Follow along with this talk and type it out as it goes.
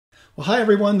Well, hi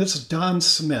everyone, this is Don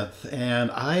Smith,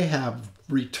 and I have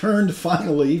returned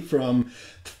finally from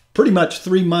pretty much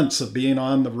 3 months of being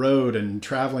on the road and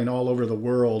traveling all over the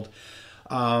world.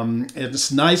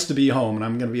 It's nice to be home, and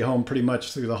I'm going to be home pretty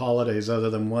much through the holidays, other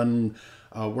than one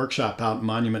workshop out in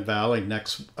Monument Valley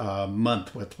next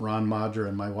month with Ron Madra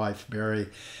and my wife, Barry.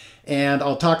 And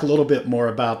I'll talk a little bit more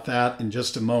about that in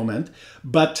just a moment.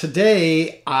 But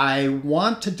today I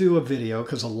want to do a video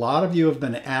because a lot of you have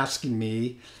been asking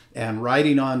me and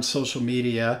writing on social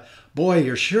media, boy,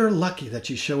 you're sure lucky that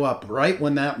you show up right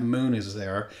when that moon is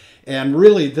there. And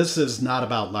really, this is not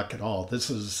about luck at all. This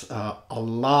is a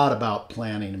lot about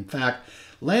planning. In fact,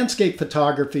 landscape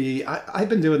photography, I've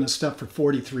been doing this stuff for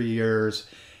 43 years.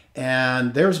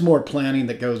 And there's more planning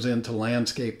that goes into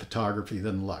landscape photography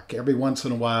than luck. Every once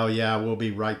in a while, yeah, we'll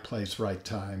be right place, right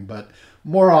time. But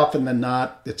more often than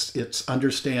not, it's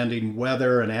understanding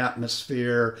weather and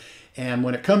atmosphere. And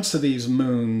when it comes to these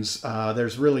moons,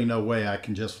 there's really no way I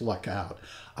can just luck out.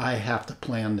 I have to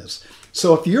plan this.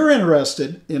 So if you're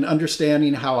interested in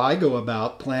understanding how I go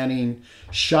about planning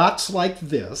shots like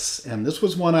this, and this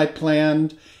was one I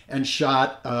planned and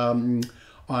shot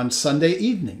on Sunday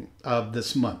evening of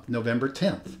this month, November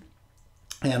 10th.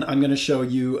 And I'm going to show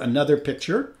you another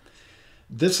picture.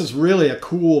 This is really a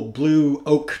cool blue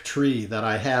oak tree that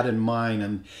I had in mind.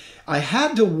 And I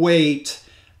had to wait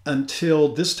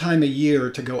until this time of year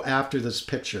to go after this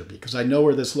picture because I know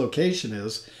where this location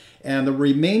is. And the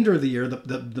remainder of the year,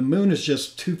 the moon is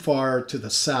just too far to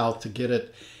the south to get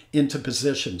it into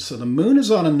position. So the moon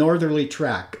is on a northerly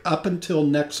track up until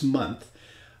next month.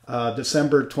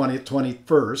 December 20th,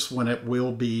 21st, when it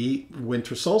will be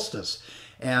winter solstice.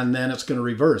 And then it's going to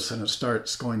reverse and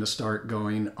it's going to start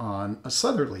going on a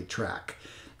southerly track.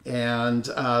 And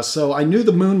so I knew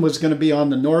the moon was going to be on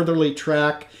the northerly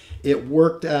track. It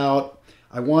worked out.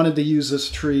 I wanted to use this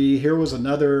tree. Here was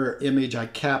another image I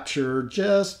captured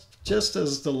just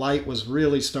as the light was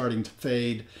really starting to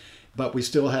fade, but we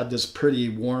still had this pretty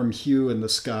warm hue in the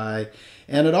sky.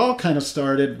 And it all kind of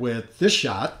started with this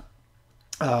shot.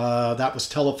 That was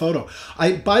telephoto.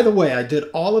 By the way, I did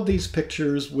all of these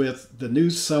pictures with the new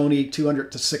Sony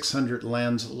 200 to 600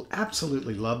 lens.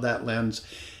 Absolutely love that lens.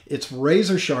 It's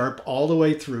razor sharp all the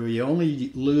way through. You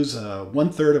only lose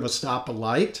 1/3 of a stop of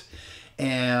light.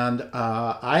 And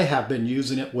I have been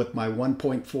using it with my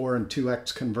 1.4 and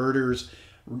 2x converters.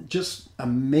 Just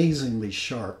amazingly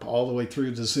sharp all the way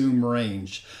through the zoom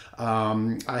range.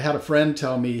 I had a friend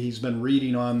tell me he's been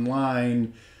reading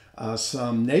online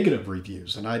some negative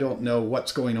reviews, and I don't know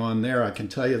what's going on there. I can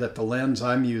tell you that the lens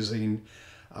I'm using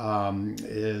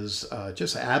is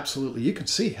just absolutely, you can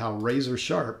see how razor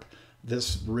sharp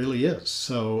this really is.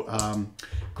 So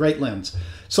great lens.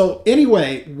 So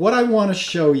anyway, what I want to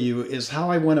show you is how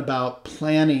I went about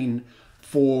planning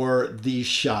for these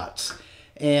shots.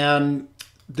 And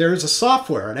there's a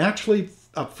software, and actually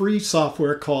a free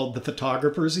software called the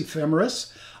Photographer's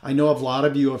Ephemeris. I know a lot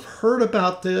of you have heard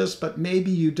about this, but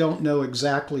maybe you don't know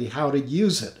exactly how to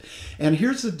use it. And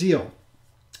here's the deal,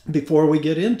 before we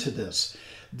get into this,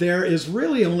 there is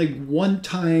really only one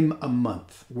time a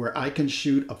month where I can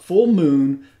shoot a full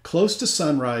moon close to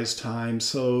sunrise time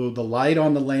so the light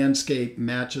on the landscape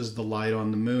matches the light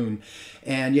on the moon.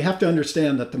 And you have to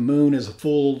understand that the moon is a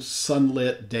full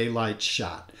sunlit daylight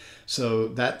shot. So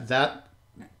that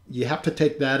you have to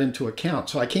take that into account.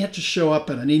 So I can't just show up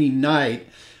on any night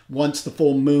once the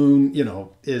full moon, you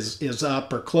know, is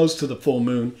up or close to the full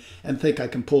moon and think I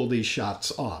can pull these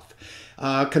shots off.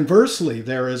 Conversely,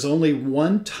 there is only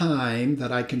one time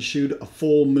that I can shoot a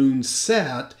full moon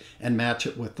set and match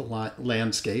it with the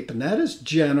landscape, and that is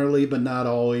generally, but not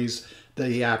always,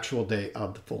 the actual day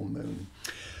of the full moon.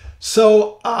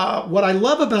 So what I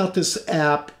love about this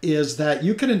app is that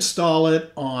you can install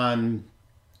it on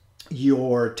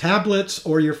your tablets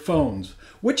or your phones,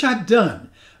 which I've done,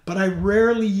 but I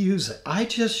rarely use it. I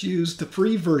just use the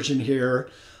free version here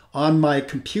on my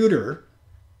computer,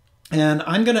 and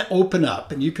I'm going to open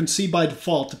up, and you can see by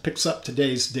default it picks up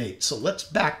today's date. So let's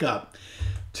back up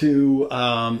to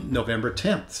November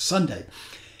 10th, Sunday.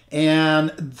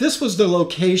 And this was the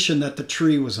location that the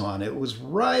tree was on. It was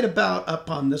right about up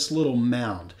on this little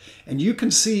mound. And you can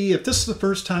see, if this is the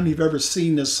first time you've ever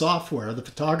seen this software, the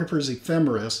Photographer's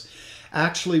Ephemeris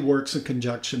actually works in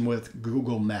conjunction with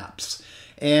Google Maps.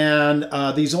 And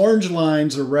these orange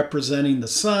lines are representing the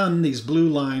sun. These blue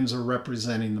lines are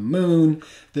representing the moon.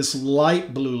 This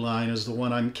light blue line is the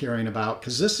one I'm caring about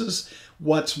because this is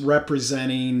what's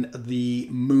representing the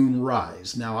moon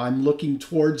rise. Now I'm looking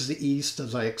towards the east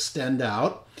as I extend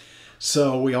out.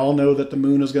 So we all know that the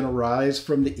moon is going to rise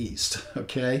from the east,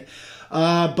 okay?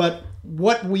 But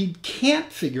what we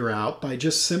can't figure out by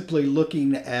just simply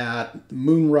looking at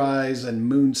moonrise and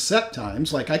moon set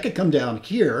times, like I could come down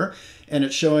here and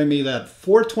it's showing me that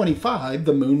 4:25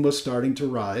 the moon was starting to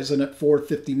rise and at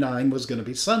 4:59 was going to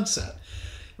be sunset.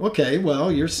 Okay,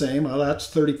 well, you're saying, well, that's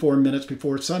 34 minutes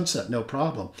before sunset, no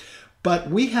problem. But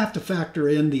we have to factor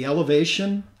in the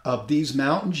elevation of these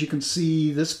mountains. You can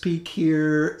see this peak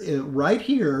here, right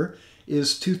here,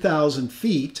 is 2,000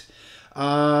 feet.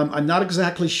 I'm not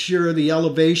exactly sure the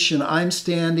elevation I'm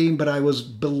standing, but I was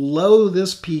below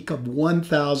this peak of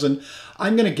 1,000.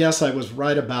 I'm going to guess I was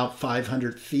right about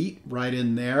 500 feet, right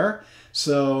in there.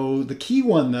 So the key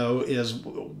one, though, is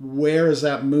where is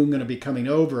that moon going to be coming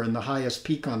over? And the highest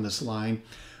peak on this line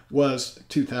was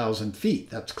 2,000 feet.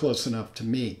 That's close enough to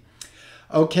me.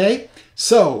 Okay,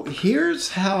 so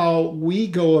here's how we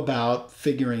go about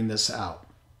figuring this out.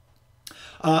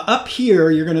 Up here,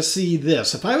 you're going to see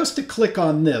this. If I was to click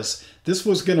on this, this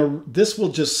will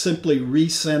just simply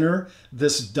recenter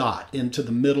this dot into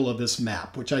the middle of this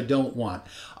map, which I don't want.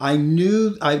 I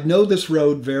know this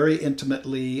road very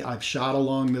intimately. I've shot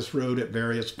along this road at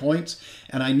various points,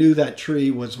 and I knew that tree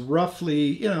was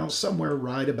roughly, somewhere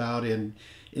right about in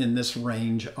this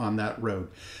range on that road.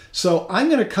 So I'm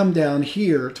going to come down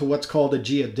here to what's called a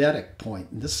geodetic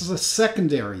point. And this is a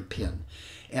secondary pin.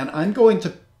 And I'm going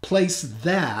to place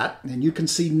that, and you can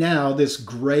see now this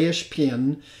grayish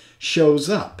pin shows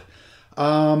up.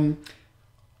 On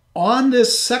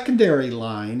this secondary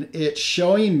line, it's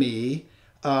showing me,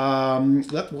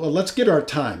 let's get our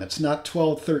time. It's not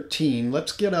 12:13.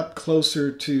 Let's get up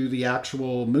closer to the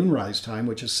actual moonrise time,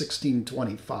 which is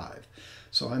 16:25.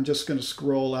 So I'm just going to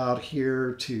scroll out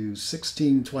here to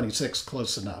 16:26,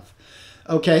 close enough.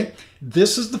 Okay,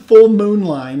 this is the full moon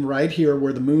line right here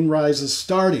where the moonrise is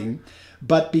starting.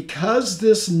 But because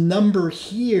this number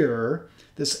here,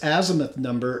 this azimuth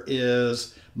number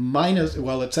is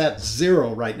it's at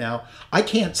 0 right now, I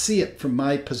can't see it from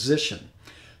my position.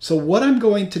 So what I'm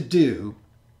going to do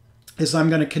is I'm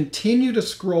going to continue to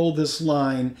scroll this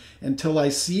line until I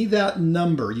see that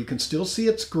number. You can still see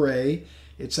it's gray.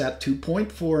 It's at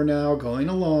 2.4 now, going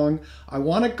along. I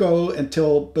want to go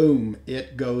until, boom,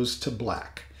 it goes to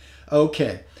black.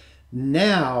 Okay,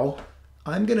 now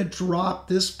I'm going to drop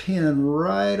this pin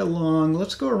right along.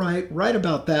 Let's go right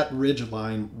about that ridge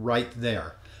line right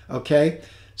there. Okay,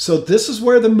 so this is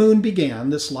where the moon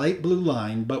began, this light blue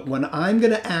line, but when I'm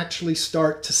going to actually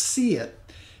start to see it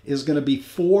is going to be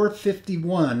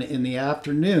 4:51 in the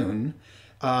afternoon,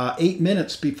 8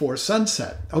 minutes before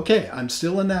sunset. Okay, I'm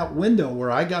still in that window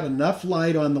where I got enough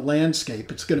light on the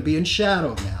landscape. It's going to be in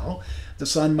shadow now. The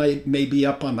sun may be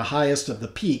up on the highest of the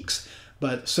peaks,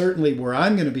 but certainly where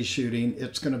I'm going to be shooting,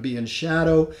 it's going to be in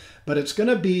shadow, but it's going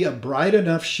to be a bright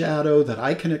enough shadow that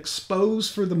I can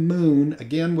expose for the moon,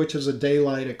 again, which is a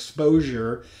daylight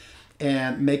exposure,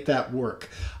 and make that work.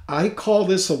 I call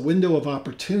this a window of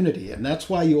opportunity, and that's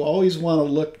why you always want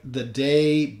to look the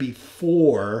day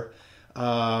before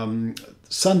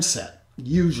sunset,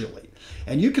 usually.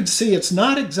 And you can see it's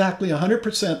not exactly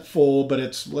 100% full, but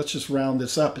let's just round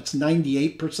this up, it's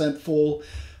 98% full.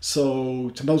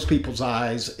 So to most people's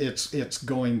eyes, it's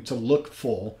going to look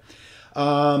full.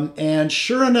 And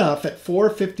sure enough, at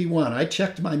 4:51, I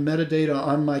checked my metadata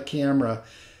on my camera,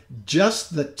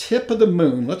 just the tip of the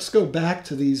moon, let's go back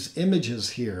to these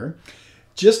images here,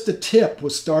 just the tip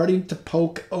was starting to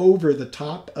poke over the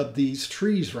top of these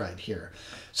trees right here.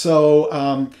 So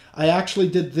I actually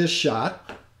did this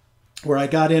shot where I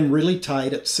got in really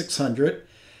tight at 600.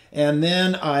 And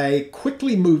then I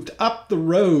quickly moved up the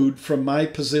road from my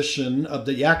position of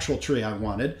the actual tree I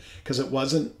wanted, because it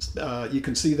wasn't, you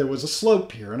can see there was a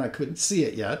slope here and I couldn't see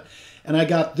it yet. And I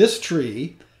got this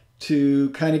tree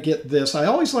to kind of get this. I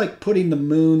always like putting the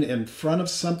moon in front of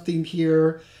something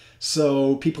here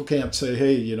so people can't say,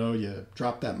 hey, you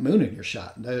dropped that moon in your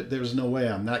shot. There's no way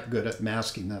I'm that good at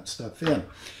masking that stuff in.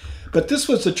 But this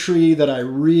was a tree that I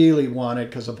really wanted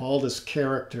because of all this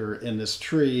character in this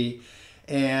tree.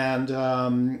 And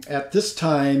at this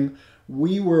time,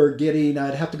 we were getting,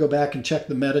 I'd have to go back and check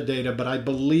the metadata, but I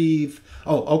believe,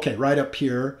 right up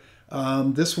here.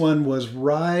 This one was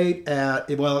right at,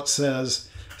 it says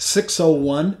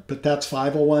 6:01, but that's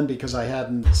 5:01 because I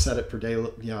hadn't set it for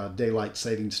daylight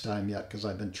savings time yet because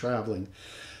I've been traveling.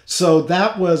 So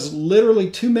that was literally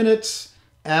 2 minutes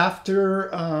after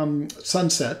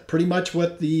sunset, pretty much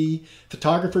what the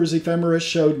photographer's Ephemeris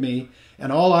showed me.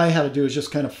 And all I had to do is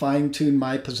just kind of fine tune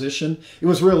my position. It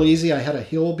was real easy. I had a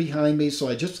hill behind me, so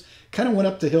I just kind of went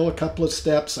up the hill a couple of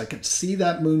steps. I could see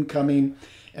that moon coming,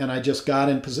 and I just got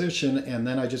in position, and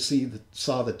then I just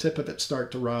saw the tip of it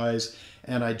start to rise,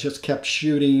 and I just kept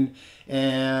shooting.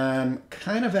 And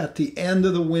kind of at the end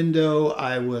of the window,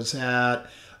 I was at,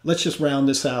 let's just round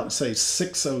this out and say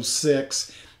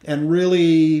 6:06. And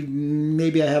really,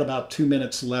 maybe I had about 2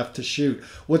 minutes left to shoot.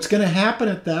 What's going to happen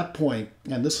at that point,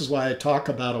 and this is why I talk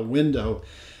about a window,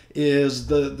 is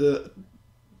the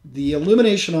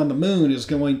illumination on the moon is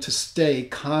going to stay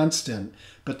constant,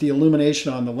 but the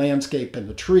illumination on the landscape and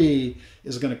the tree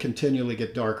is going to continually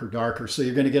get darker. So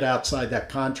you're going to get outside that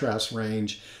contrast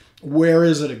range. Where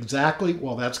is it exactly?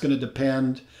 Well, that's going to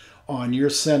depend on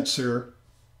your sensor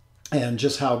and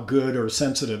just how good or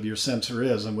sensitive your sensor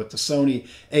is. And with the Sony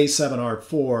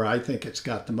A7R4, I think it's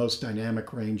got the most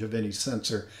dynamic range of any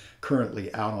sensor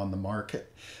currently out on the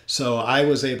market. So I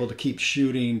was able to keep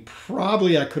shooting.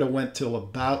 Probably I could have went till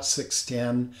about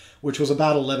 6:10, which was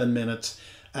about 11 minutes.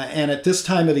 And at this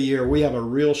time of the year, we have a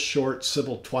real short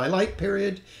civil twilight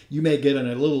period. You may get in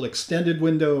a little extended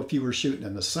window if you were shooting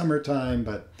in the summertime,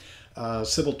 but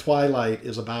civil twilight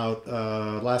is about,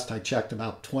 last I checked,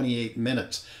 about 28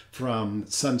 minutes from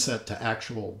sunset to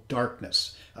actual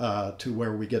darkness, to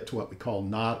where we get to what we call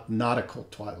nautical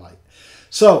twilight.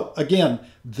 So again,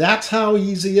 that's how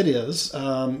easy it is.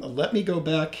 Let me go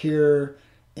back here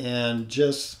and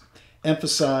just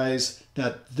emphasize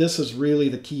that this is really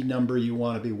the key number you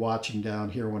want to be watching down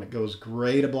here. When it goes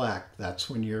gray to black, that's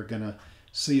when you're going to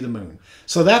see the moon.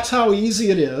 So that's how easy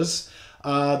it is.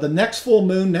 The next full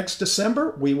moon next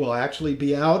December, we will actually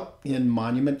be out in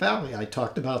Monument Valley. I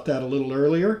talked about that a little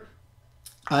earlier.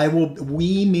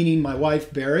 We meaning my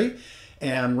wife Barry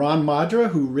and Ron Madra,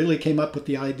 who really came up with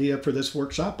the idea for this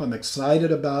workshop. I'm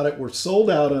excited about it. We're sold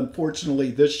out,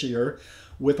 unfortunately, this year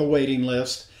with a waiting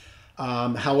list.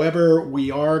 However, we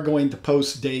are going to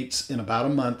post dates in about a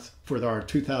month for our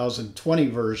 2020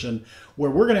 version,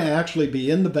 where we're going to actually be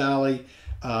in the valley,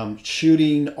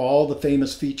 shooting all the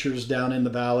famous features down in the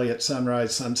valley at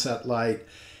sunrise, sunset light.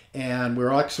 And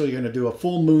we're actually going to do a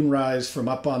full moonrise from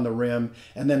up on the rim.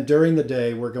 And then during the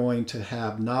day, we're going to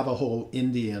have Navajo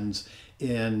Indians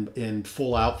in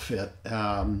full outfit,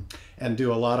 and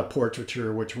do a lot of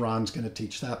portraiture, which Ron's going to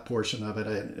teach that portion of it.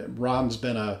 And Ron's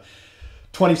been a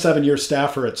 27-year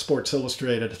staffer at Sports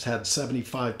Illustrated. It's had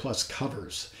 75 plus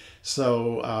covers.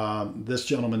 So this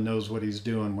gentleman knows what he's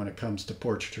doing when it comes to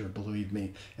portraiture, believe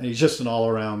me. And he's just an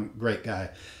all-around great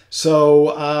guy.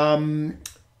 So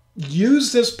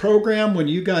use this program when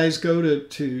you guys go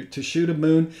to shoot a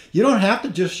moon. You don't have to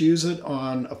just use it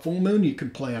on a full moon. You can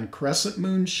plan crescent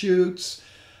moon shoots,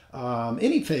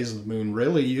 any phase of the moon,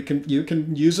 really. You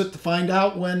can use it to find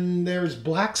out when there's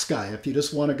black sky, if you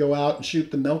just want to go out and shoot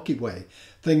the Milky Way,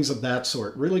 things of that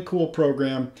sort. Really cool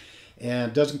program,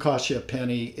 and doesn't cost you a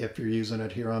penny if you're using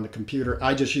it here on the computer.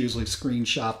 I just usually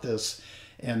screenshot this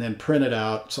and then print it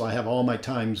out, so I have all my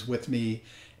times with me,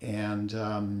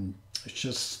 and it's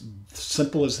just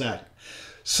simple as that.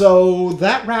 So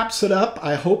that wraps it up.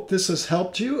 I hope this has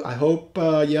helped you. I hope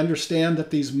you understand that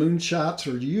these moonshots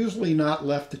are usually not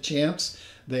left to chance.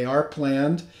 They are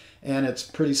planned, and it's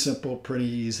pretty simple, pretty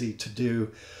easy to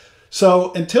do.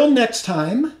 So until next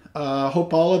time,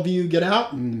 hope all of you get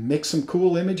out and make some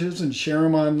cool images and share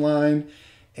them online,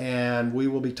 and we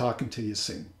will be talking to you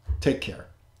soon. Take care.